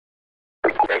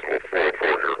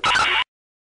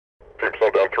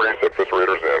Steadfast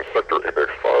Raiders and Sector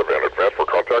Apex 5 and advance for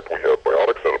contact. We have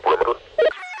biotics in the perimeter.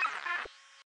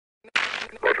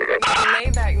 Roger that.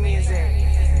 Maybach music.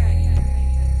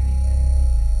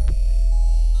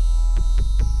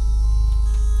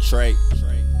 Trey.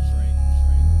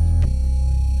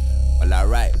 Well,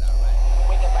 alright.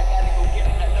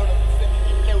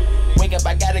 Wake up,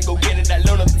 I gotta go get it. I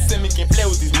load up the semi, can't play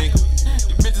with these niggas.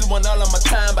 These bitches want all of my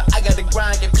time, but I gotta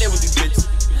grind, can't play with these bitches.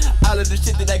 All of the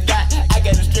shit that I got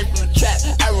it straight from the trap.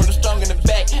 I roll it strong in the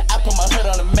back, I put my hood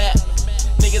on the map.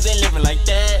 Niggas ain't living like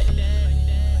that.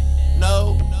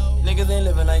 No, niggas ain't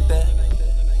living like that.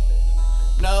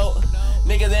 No,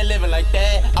 niggas ain't living like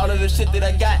that. All of the shit that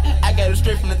I got it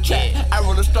straight from the trap. I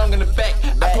roll it strong in the back,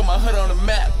 I put my hood on the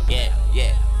map.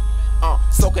 Yeah.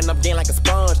 Soaking up game like a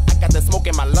sponge. I got the smoke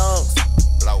in my lungs.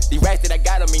 These racks that I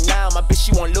got on me now, my bitch,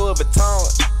 she want Louis Vuitton.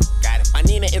 Got it. My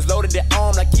Nina is loaded and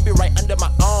armed, I keep it right under my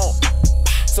arm.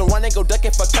 So run and go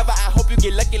ducking for cover, I hope you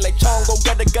get lucky like Chong. Go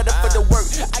gutter for the work.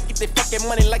 I get that fucking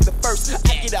money like the first.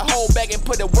 I get a whole bag and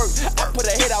put it work. I put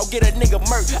a hit out, get a nigga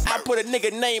murk. I put a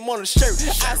nigga name on the shirt.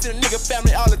 I see the nigga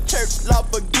family all the church.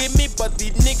 Lord forgive me, but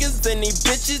these niggas and these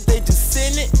bitches, they just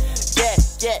sin it.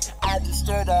 Yeah, I just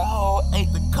stirred the whole,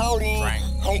 ate the codeine.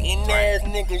 Hating ass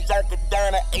niggas out the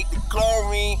down, I ate the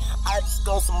chlorine. I just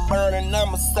go some burn and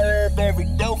I'ma serve every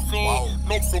dope fiend.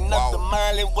 Mixing up the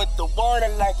Molly with the water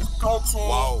like it's protein.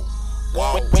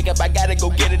 Wake up, I gotta go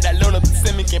get it. I load up the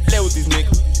semi, can't play with these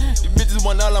niggas. These bitches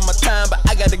want all of my time, but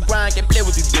I gotta grind, can't play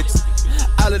with these bitches.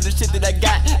 All of the shit that I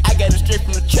got it straight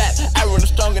from the trap. I roll it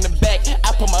strong in the back,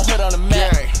 I put my hood on the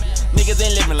map. Niggas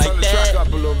ain't living like Turn the that. track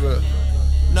up a little bit.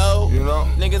 No, you know?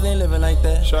 Niggas ain't living like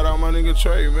that. Shout out my nigga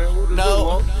Trey, man. What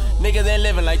no, niggas ain't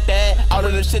living like that. All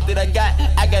of the shit that I got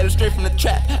it straight from the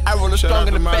trap. I roll it strong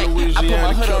in the back, I put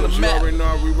my hood on the map. You already know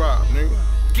how we rock, nigga.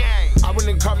 Gang. I went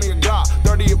and caught me a Glock,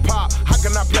 30 a pop. How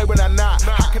can I play when I not?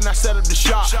 How can I set up the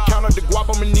shot? Count up the guap,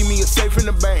 I'ma need me a safe in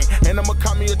the bank. And I'ma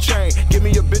cop me a chain. Give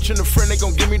me a bitch and a friend, they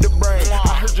gon' give me the brain.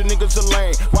 I heard your niggas are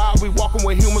lame. Why are we walking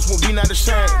with humans when we not the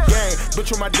same? Gang,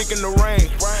 bitch with my dick in the rain.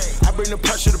 I bring the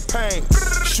pressure, the pain.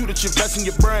 Shoot at your vest in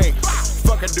your brain.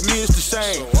 Fuck it, to me it's the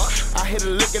same. I hit a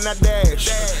lick and I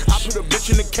dash. I put a bitch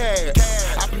in the cab.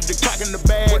 I put the clock in the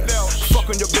bag.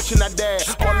 Fuck on your bitch and I dash.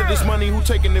 All of this money, who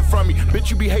taking it from me? Bitch,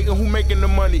 you be hating, who making the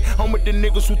money? I'm with the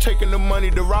niggas who taking the money.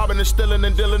 The robbing and stealing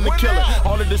and dealing and killing.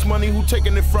 All of this money, who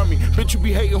taking it from me? Bitch, you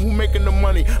be hating, who making the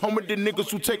money? I'm with the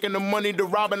niggas who taking the money. The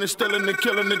robbing and stealing and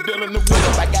killing and dealing and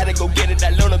winning. I gotta go get it,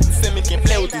 I load up the semi, can't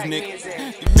play with these niggas.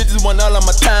 These bitches want all of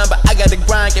my time, but I gotta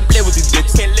grind, can't play with these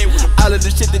bitches. Can't live with them. All of the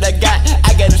shit that I got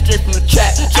it straight from the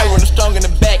trap. I roll it strong in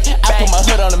the back, I put my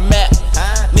hood on the map.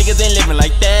 Niggas ain't living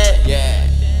like that. Yeah.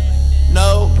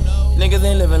 No, niggas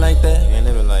ain't living like that. You ain't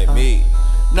living like me.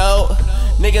 No,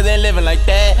 niggas ain't living like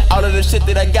that. All of the shit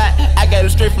that I got it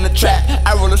straight from the trap.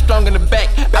 I roll it strong in the back,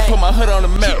 I put my hood on the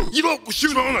map. You local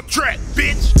shooter on the track,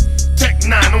 bitch. Tech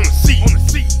 9 on the seat.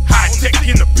 High tech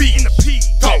in the P.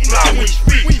 Talk loud when you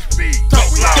speak. Talk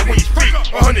loud when you speak.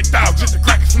 100,000 just to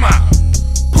crack a smile.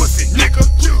 Pussy nigga.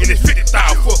 And it's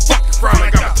 50,000 for a fucking frown. I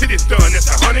got my titties done,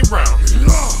 that's 100 rounds.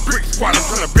 Brick squad, I'm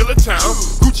tryna build a town.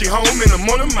 Gucci home in the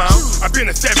morning mount. I been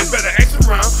a savage, better ask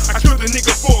around. I killed a nigga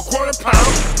for a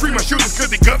 £250. Free my shooters cause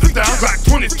they guns are down. Glock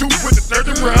 22 with the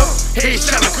 30 round.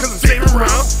 Headshot cause I'm saving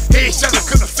rounds. Headshot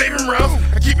cause I'm saving rounds.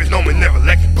 I keep it normal, never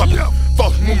lacking puppy.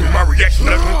 False movement, my reaction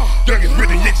level. Youngest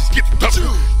really niggas get the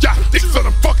double. Y'all dicks for the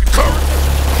fucking cover.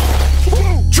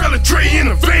 Trel and Trey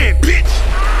in the van, bitch.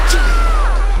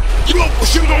 You local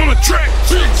shooter on the track.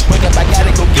 Wake up, I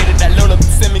gotta go get it. I load up the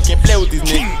semi, can't play with these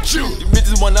niggas. These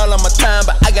bitches want all of my time,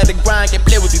 but I gotta grind, can't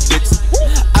play with these bitches.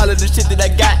 All of the shit that I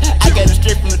got it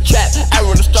straight from the trap. I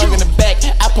roll it strong in the back,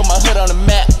 I put my hood on the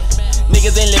map.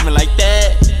 Niggas ain't living like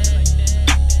that.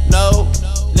 No,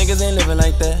 niggas ain't living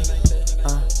like that.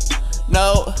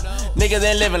 No, niggas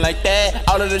ain't living like that.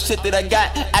 All of the shit that I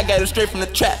got it straight from the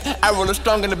trap. I roll it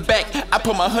strong in the back, I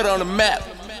put my hood on the map.